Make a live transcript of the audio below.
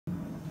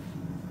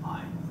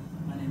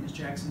name is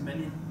Jackson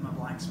Benyon. I'm a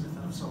blacksmith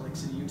out of Salt Lake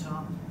City,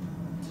 Utah.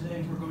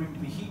 Today we're going to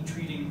be heat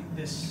treating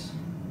this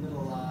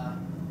little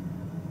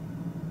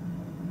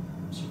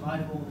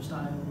survival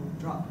style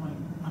drop point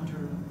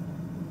hunter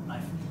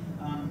knife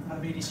out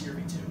of ADC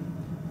V2.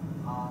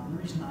 The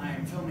reason I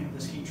am filming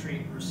this heat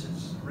treat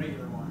versus a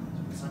regular one is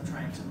because I'm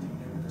trying something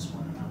new with this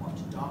one and I want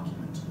to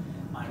document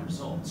my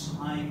results.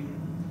 I'm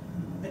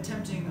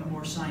attempting a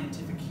more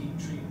scientific heat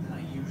treat than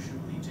I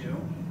usually do.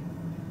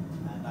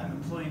 And I'm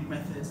employing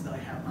methods that I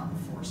have not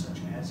before, such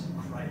as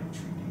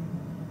cryo-treating.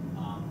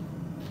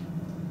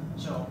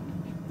 So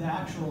the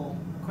actual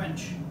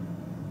quench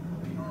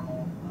will be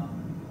normal.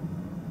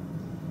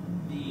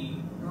 The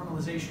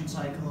normalization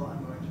cycle,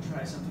 I'm going to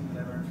try something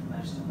that I learned from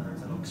Magic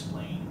Nerds that I'll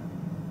explain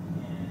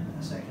in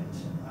a second.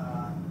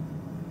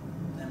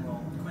 Then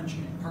we'll quench it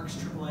in Parks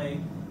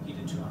AAA,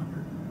 heated to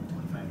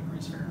 125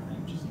 degrees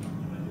Fahrenheit, which is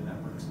normally when I do that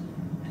works.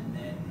 And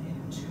then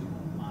into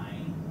my,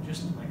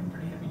 just like a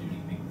pretty heavy duty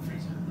big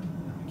freezer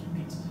that we keep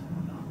pizzas and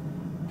whatnot.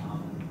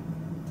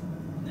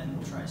 And then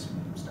we'll try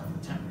some stuff with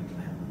temperature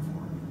that I haven't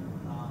before.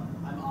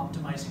 I'm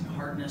optimizing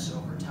hardness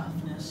over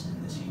toughness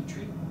in this heat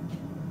treat.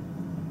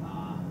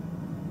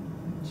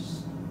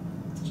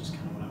 Just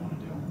kind of what I want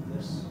to do with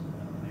this.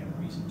 I don't really have a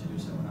reason to do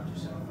so or not do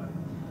so, but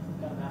I've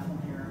got a baffle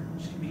here. I'm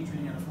just going to be heat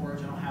treating at a forge.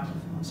 I don't have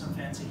some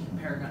fancy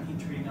Paragon heat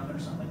treating oven or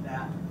something like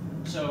that.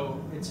 So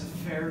it's a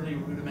fairly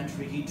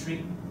rudimentary heat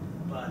treat,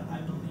 but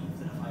I believe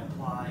that if I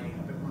apply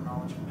a bit more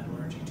knowledge of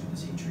metallurgy to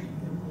this heat treat,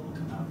 it will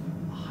come out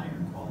a higher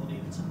quality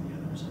than some of the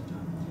others I've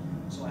done.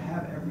 So I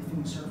have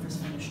everything surface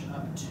finished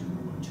up to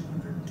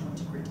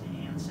 220 grit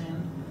hand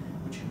sand,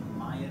 which in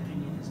my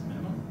opinion is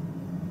minimum.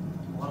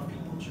 A lot of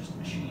people just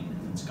machine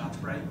and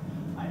Scotch-Brite.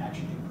 I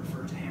actually do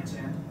prefer to hand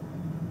sand.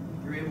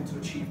 You're able to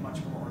achieve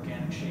much more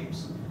organic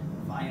shapes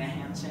via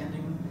hand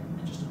sanding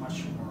and just a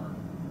much more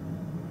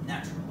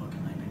natural look,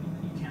 in my opinion,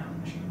 than you can on a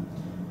machine.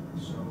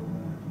 So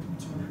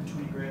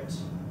 220 grit.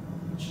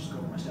 Let's just go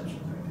over my steps real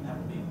quick, and that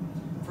will be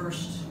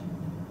first,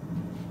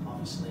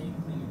 obviously,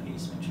 clean your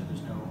piece, make sure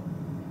there's no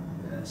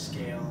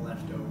scale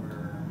left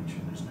over, make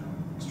sure there's no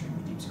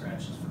extremely deep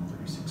scratches from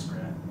 36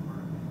 scrap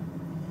or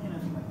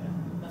anything like that.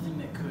 Nothing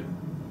that could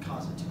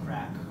cause it to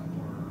crack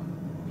or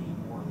be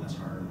more or less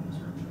hard or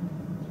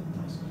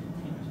place.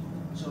 Anyways,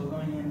 so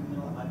going in the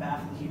middle of my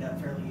baffle, heat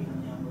up fairly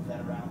evenly. I'll move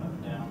that around up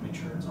and down, make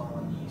sure it's all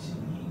in the easy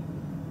heat.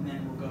 And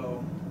then we'll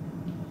go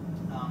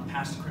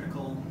past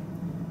critical.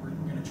 We're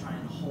going to try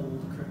and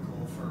hold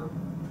critical for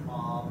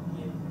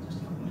probably just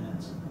a couple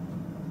minutes.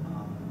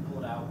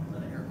 Pull it out,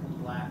 let it air cool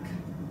to black.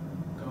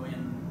 Go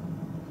in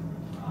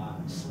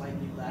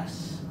slightly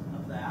less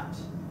of that.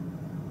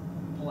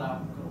 Pull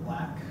out, go to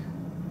black.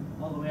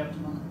 All the way up to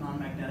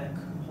non-magnetic.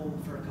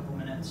 Hold for a couple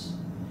minutes.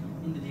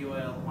 Into the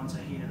oil once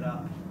I heat it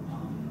up.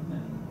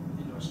 Then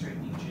into a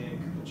straightening jig,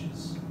 which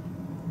is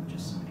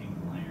just some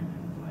angle iron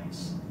and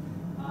vise.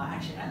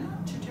 Actually, I'm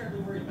not too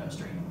terribly worried about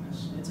straightening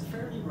this. It's a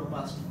fairly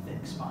robust,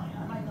 thick spine.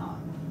 I might not.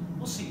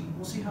 We'll see.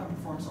 We'll see how it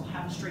performs. I'll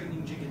have a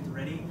straightening jig at the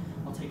ready.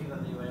 I'll take it out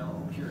of the oil,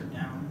 I'll pure it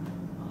down,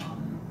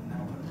 and then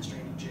I'll put it in the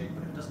straightening jig.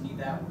 But if it doesn't need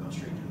that, we'll go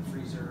straight to the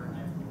freezer, and I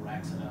have little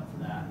racks set up for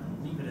that,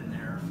 and leave it in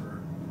there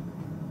for.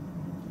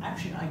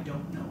 Actually, I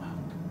don't know how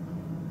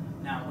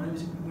long. Now,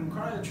 when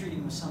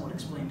cryo-treating was somewhat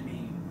explained to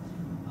me,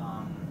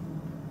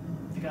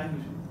 the guy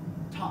who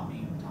taught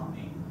me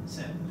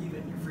said, leave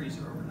it in your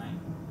freezer overnight,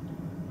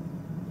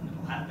 and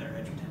it'll have better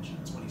edge retention.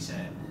 That's what he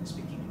said, and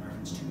speaking in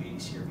reference to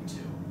ADC V2.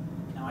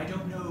 Now, I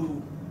don't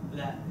know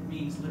that it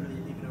means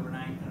literally leave it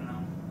overnight. I don't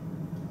know.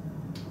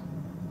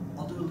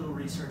 I'll do a little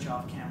research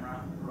off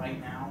camera right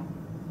now,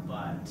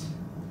 but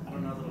I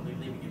don't know that I'll be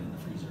leaving it in the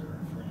freezer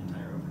for an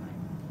entire overnight.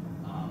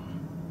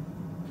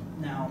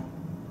 Now,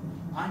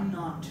 I'm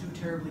not too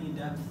terribly in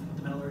depth with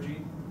the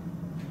metallurgy.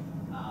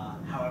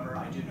 However,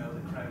 I do know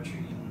that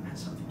cryo-treating has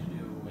something to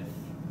do with.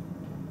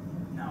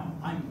 Now,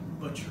 I'm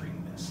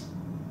butchering this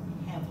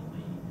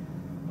heavily,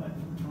 but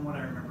from what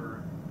I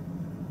remember,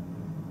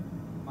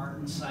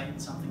 martensite,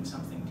 something,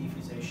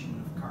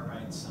 defusation of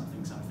carbides,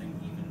 something,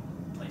 even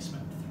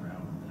placement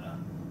throughout the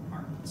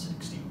marten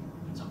 60,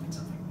 something,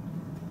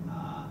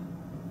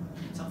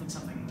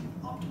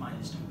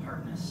 optimized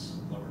hardness,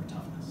 lower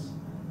toughness,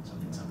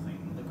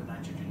 something, liquid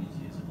nitrogen is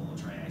usable,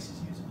 dry ice is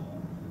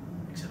usable,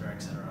 etc.,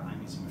 etc.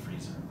 I'm using a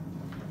freezer.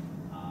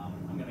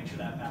 I'm going to make sure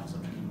that baffle's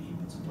up to heat,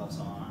 put some gloves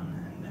on,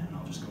 and then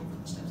I'll just go over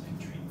the steps of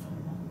the treat and film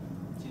them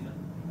all. See you then.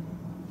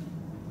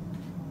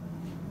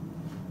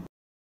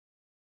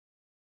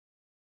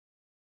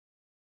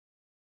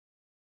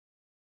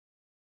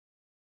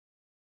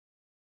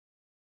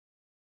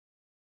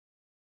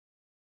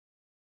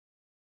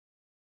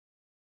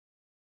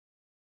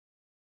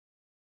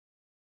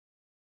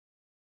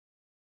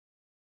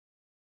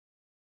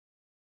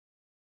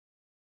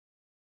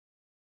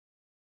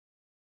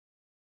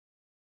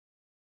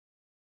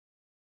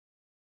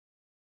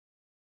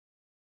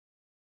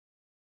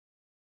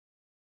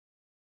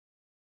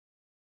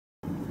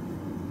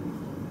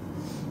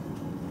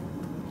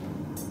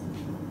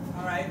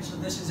 Alright, so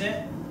this is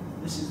it.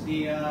 This is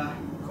the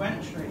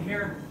quench right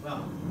here.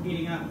 Well,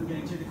 heating up, we're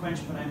getting to the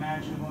quench, but I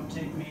imagine it won't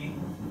take me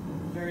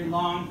very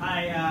long.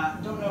 I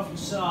don't know if you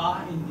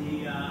saw in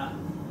the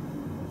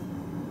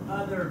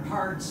other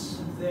parts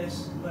of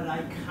this, but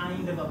I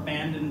kind of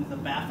abandoned the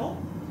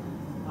baffle.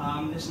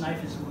 This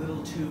knife is a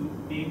little too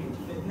big to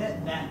fit in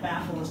it. That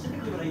baffle is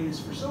typically what I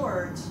use for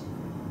swords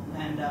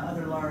and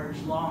other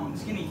large, long,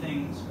 skinny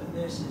things, but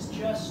this is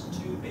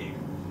just too big.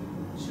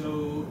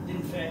 So it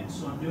didn't fit,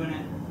 so I'm doing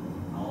it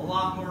a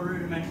lot more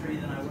rudimentary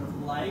than I would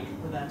have liked,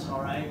 but that's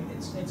all right.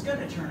 It's going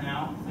to turn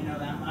out, I know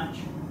that much.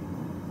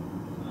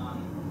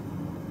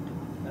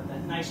 Got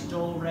that nice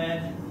dull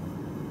red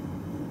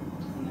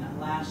and that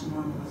last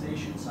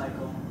normalization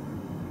cycle.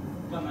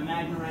 Got my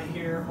Magna right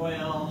here,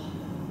 oil.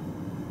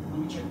 Let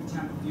me check the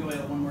temp of the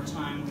oil one more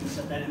time. I'm going to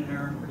set that in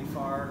there pretty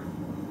far.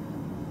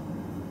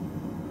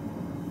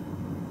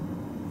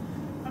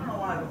 I don't know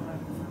why, but my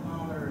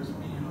thermometer is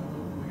being a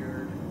little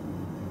weird.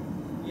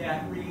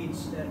 Yeah, it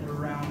reads at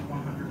around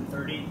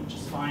 130, which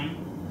is fine.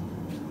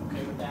 I'm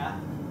okay with that.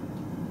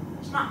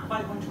 It's not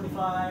quite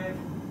 125.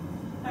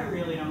 I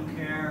really don't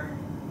care.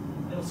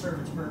 It'll serve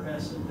its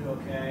purpose. It'll do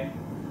okay.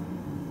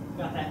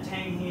 Got that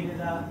tang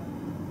heated up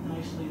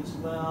nicely as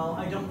well.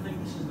 I don't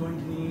think this is going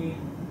to need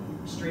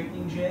a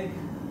straightening jig.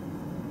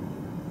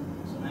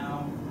 So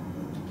now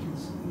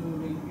it's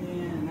moving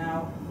in and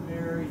out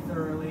very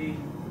thoroughly,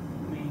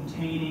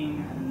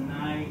 maintaining a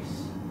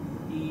nice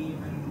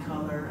even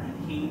color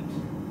and heat.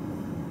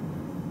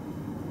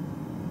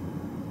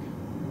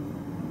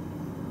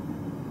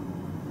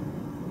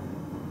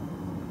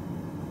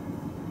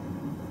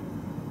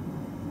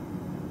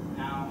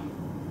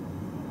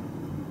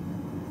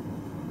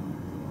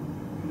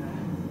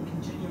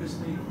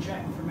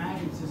 Check for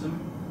magnetism.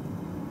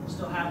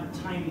 Still have a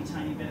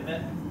tiny bit of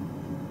it.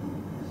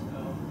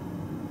 So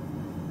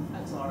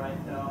that's all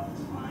right though,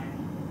 it's fine.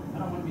 I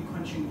don't want to be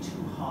quenching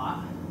too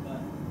hot,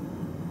 but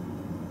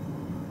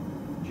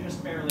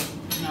just barely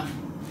enough.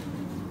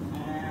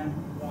 And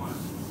 1,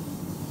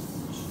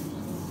 2,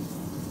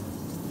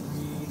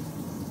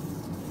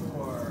 3,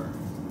 4,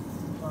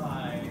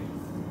 5,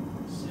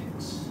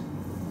 6,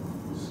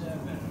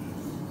 7,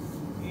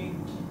 8,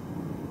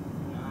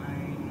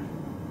 9,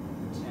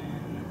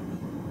 10,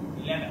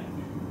 11.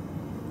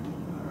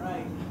 All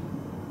right.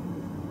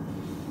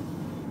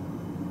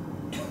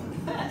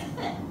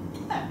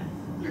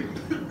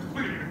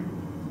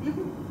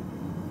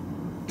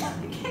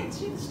 I can't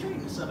see the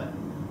straightness of it.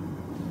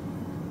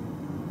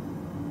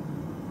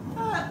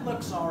 That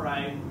looks all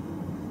right.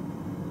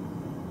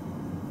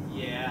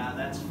 Yeah,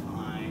 that's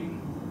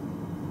fine.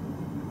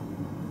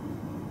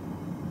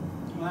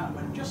 Well, that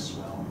went just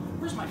swell.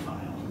 Where's my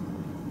file?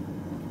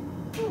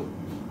 Whew.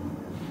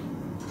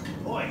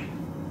 Boy.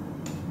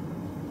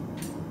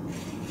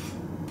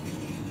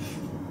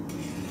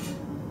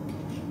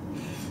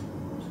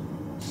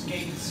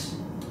 Skates.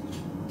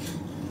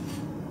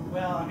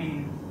 Well, I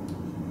mean,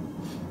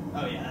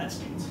 oh yeah, that's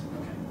skates.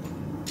 Okay.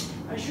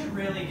 I should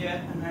really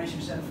get a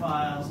nicer set of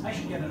files. I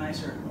should get a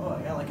nicer, oh,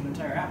 I got like an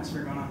entire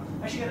atmosphere going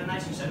on. I should get a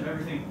nicer set of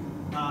everything,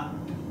 but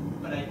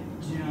I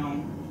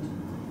don't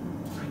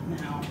right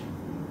now.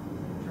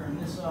 Turn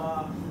this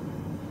off.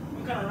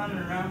 I'm kind of running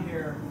around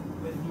here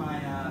with my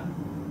head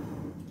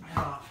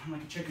off. I'm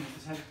like a chicken with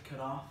his head cut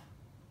off.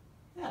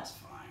 That's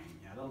fine.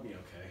 Yeah, that'll be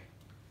okay.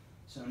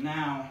 So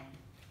now,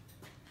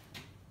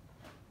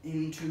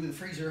 into the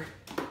freezer.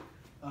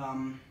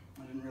 I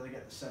didn't really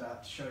get the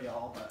setup to show you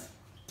all, but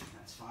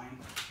that's fine.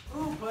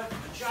 Ooh, put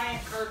a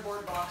giant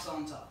cardboard box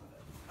on top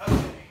of it.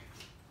 Okay,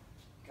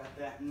 got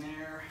that in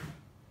there.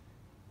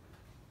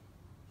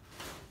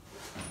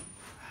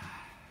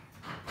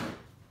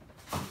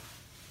 I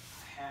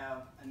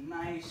have a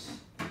nice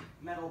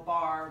metal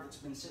bar that's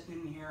been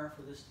sitting in here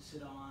for this to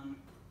sit on.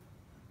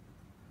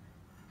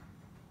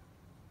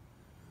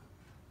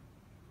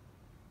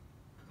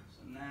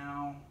 So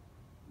now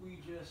we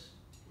just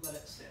let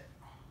it sit.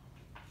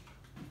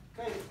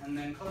 Okay, and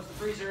then close the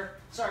freezer.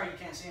 Sorry you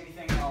can't see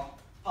anything. I'll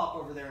pop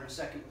over there in a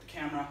second with the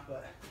camera,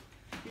 but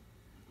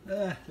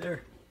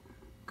they're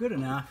good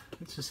enough.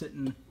 It's just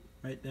sitting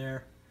right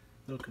there.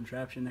 Little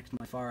contraption next to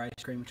my far ice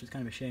cream, which is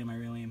kind of a shame. I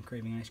really am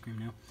craving ice cream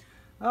now.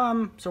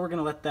 So we're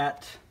gonna let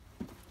that,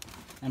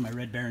 and my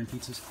Red Baron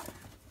pizzas.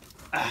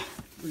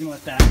 We're gonna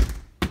let that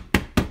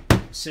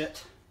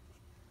sit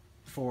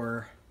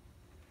for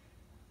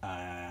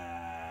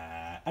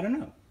I don't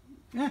know.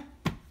 Yeah.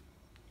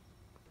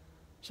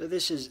 So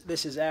this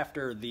is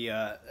after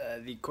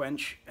the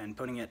quench and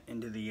putting it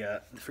into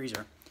the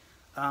freezer.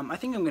 I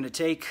think I'm going to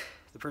take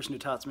the person who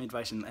taught me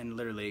advice and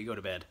literally go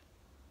to bed,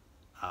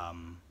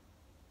 and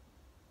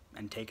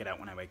take it out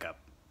when I wake up.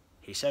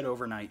 He said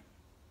overnight.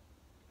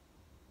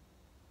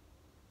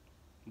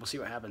 We'll see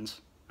what happens.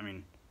 I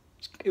mean,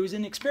 it was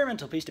an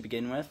experimental piece to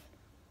begin with.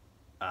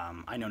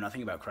 I know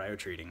nothing about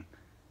cryo-treating.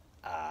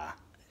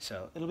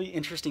 So it'll be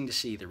interesting to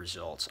see the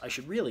results. I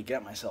should really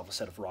get myself a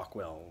set of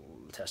Rockwell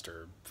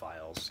tester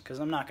files, because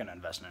I'm not going to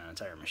invest in an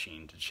entire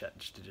machine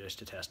just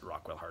to test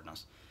Rockwell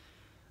hardness.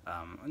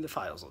 And the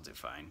files will do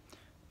fine,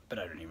 but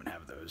I don't even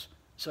have those.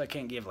 So I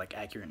can't give like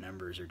accurate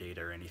numbers or data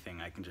or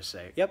anything. I can just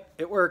say, yep,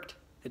 it worked.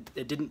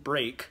 It didn't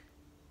break,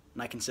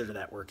 and I consider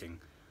that working.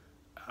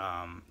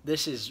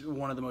 This is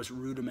one of the most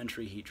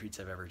rudimentary heat treats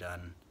I've ever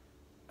done.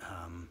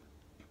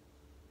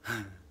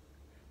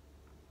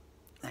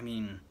 I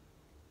mean,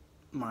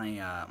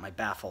 my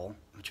baffle,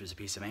 which was a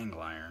piece of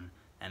angle iron,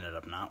 ended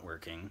up not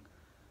working.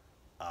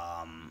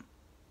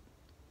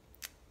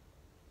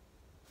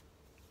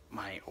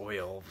 My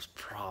oil was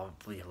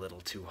probably a little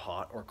too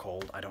hot or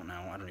cold. I don't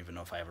know. I don't even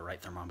know if I have a right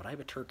thermometer. I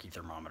have a turkey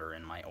thermometer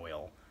in my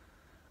oil.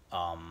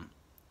 I'm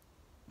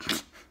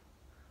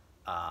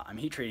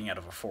heat treating out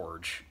of a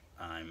forge.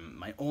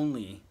 My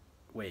only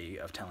way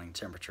of telling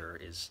temperature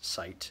is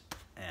sight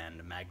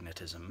and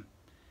magnetism.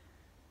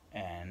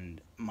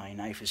 And my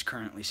knife is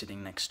currently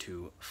sitting next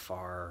to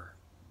Far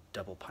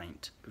double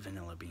pint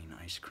vanilla bean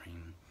ice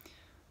cream.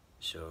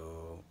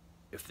 So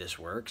if this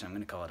works, I'm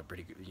going to call it a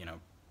pretty good,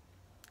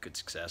 good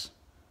success.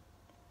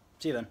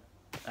 See you then,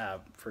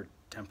 for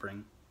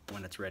tempering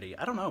when it's ready.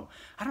 I don't know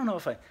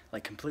if I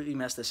like completely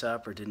messed this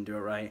up or didn't do it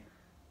right.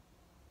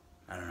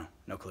 I don't know,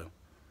 no clue.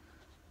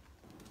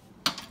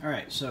 All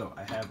right, so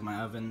I have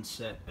my oven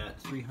set at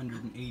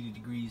 380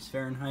 degrees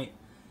Fahrenheit.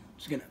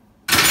 Just gonna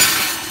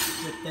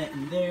put that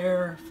in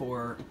there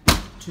for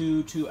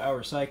two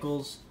 2-hour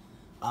cycles,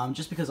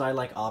 just because I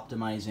like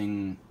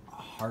optimizing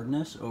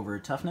hardness over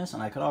toughness,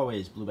 and I could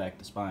always blue back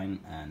the spine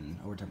and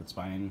over-temper the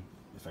spine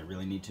if I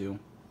really need to.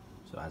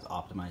 So it has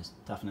optimized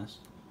toughness,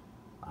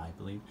 I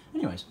believe.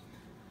 Anyways,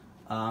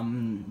 so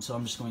I'm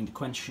just going to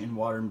quench in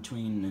water in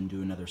between and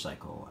do another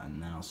cycle,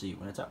 and then I'll see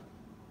when it's up.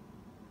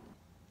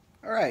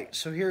 Alright,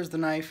 so here's the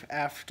knife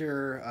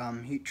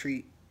after heat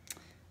treat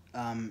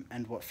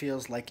and what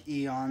feels like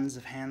eons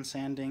of hand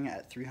sanding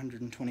at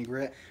 320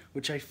 grit,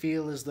 which I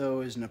feel as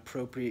though is an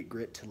appropriate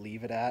grit to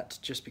leave it at,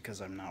 just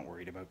because I'm not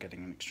worried about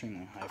getting an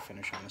extremely high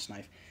finish on this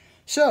knife.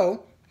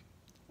 So,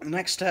 the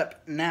next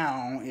step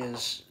now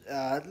is,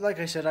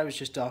 like I said, I was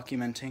just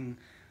documenting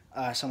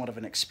somewhat of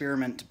an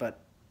experiment, but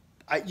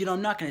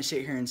I'm not going to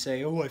sit here and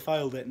say, oh, I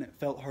filed it and it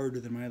felt harder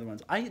than my other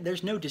ones.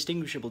 There's no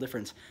distinguishable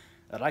difference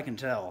that I can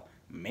tell.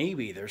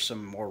 Maybe there's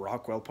some more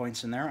Rockwell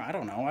points in there. I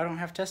don't know. I don't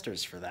have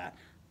testers for that.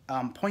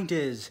 Point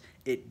is,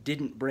 it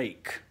didn't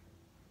break,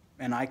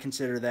 and I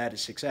consider that a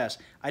success.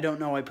 I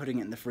don't know why putting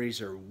it in the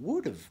freezer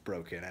would have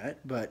broken it,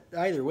 but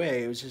either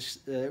way, it was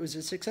just it was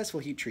a successful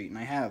heat treat, and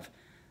I have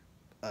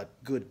a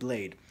good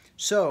blade.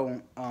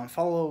 So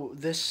follow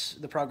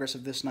the progress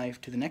of this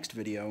knife to the next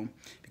video,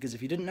 because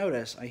if you didn't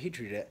notice, I heat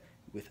treated it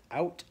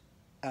without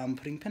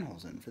putting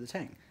pinholes in for the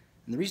tang.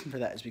 And the reason for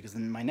that is because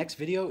my next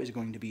video is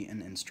going to be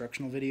an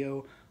instructional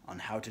video on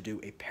how to do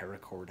a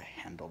paracord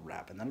handle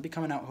wrap, and that'll be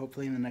coming out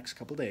hopefully in the next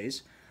couple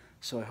days.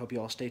 So I hope you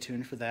all stay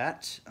tuned for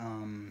that.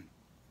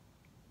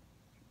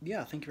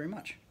 Yeah, thank you very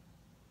much.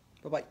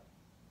 Bye-bye.